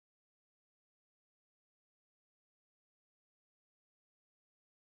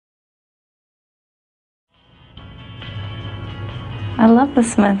I love the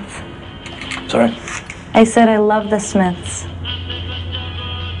Smiths. Sorry? I said I love the Smiths.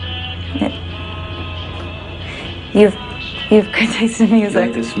 You've good taste in music. You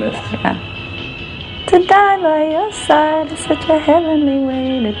like the Smiths? Yeah. To die by your side is such a heavenly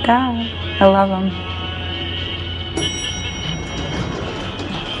way to die. I love them.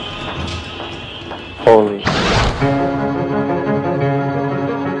 Holy.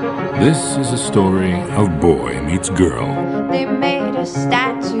 This is a story of boy meets girl. They made a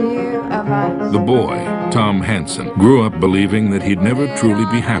statue of us. The boy, Tom Hansen, grew up believing that he'd never truly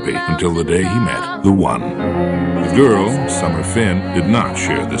be happy until the day he met the one. The girl, Summer Finn, did not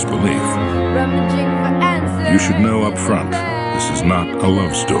share this belief. You should know up front, this is not a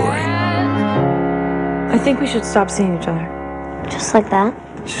love story. I think we should stop seeing each other. Just like that?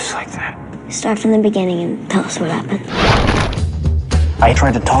 Just like that. Start from the beginning and tell us what happened. I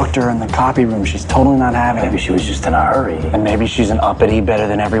tried to talk to her in the copy room. She's totally not having it. Maybe she was just in a hurry. And maybe she's an uppity, better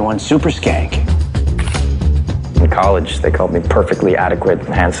than everyone super skank. In college, they called me perfectly adequate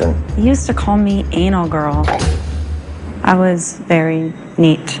Hansen. You used to call me anal girl. I was very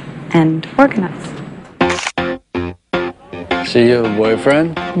neat and organized. See your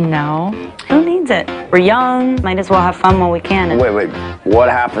boyfriend? No. Who needs it? We're young. Might as well have fun while we can. Wait. What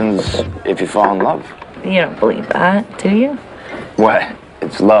happens if you fall in love? You don't believe that, do you? What?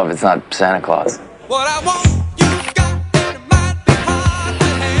 It's love. It's not Santa Claus. I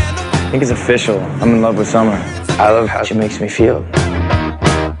think it's official. I'm in love with Summer. I love how she makes me feel.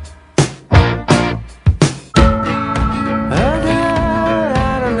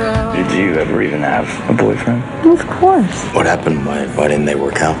 Did you ever even have a boyfriend? Of course. What happened? Why didn't they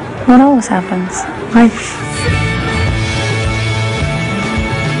work out? What always happens? Life.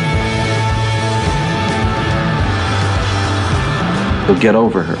 So get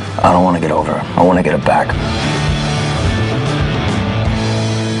over her. I don't want to get over her. I want to get her back.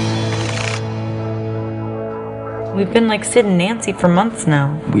 We've been like Sid and Nancy for months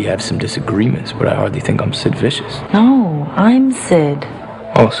now. We have some disagreements, but I hardly think I'm Sid Vicious. No, I'm Sid.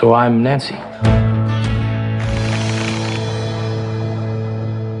 Oh, so I'm Nancy.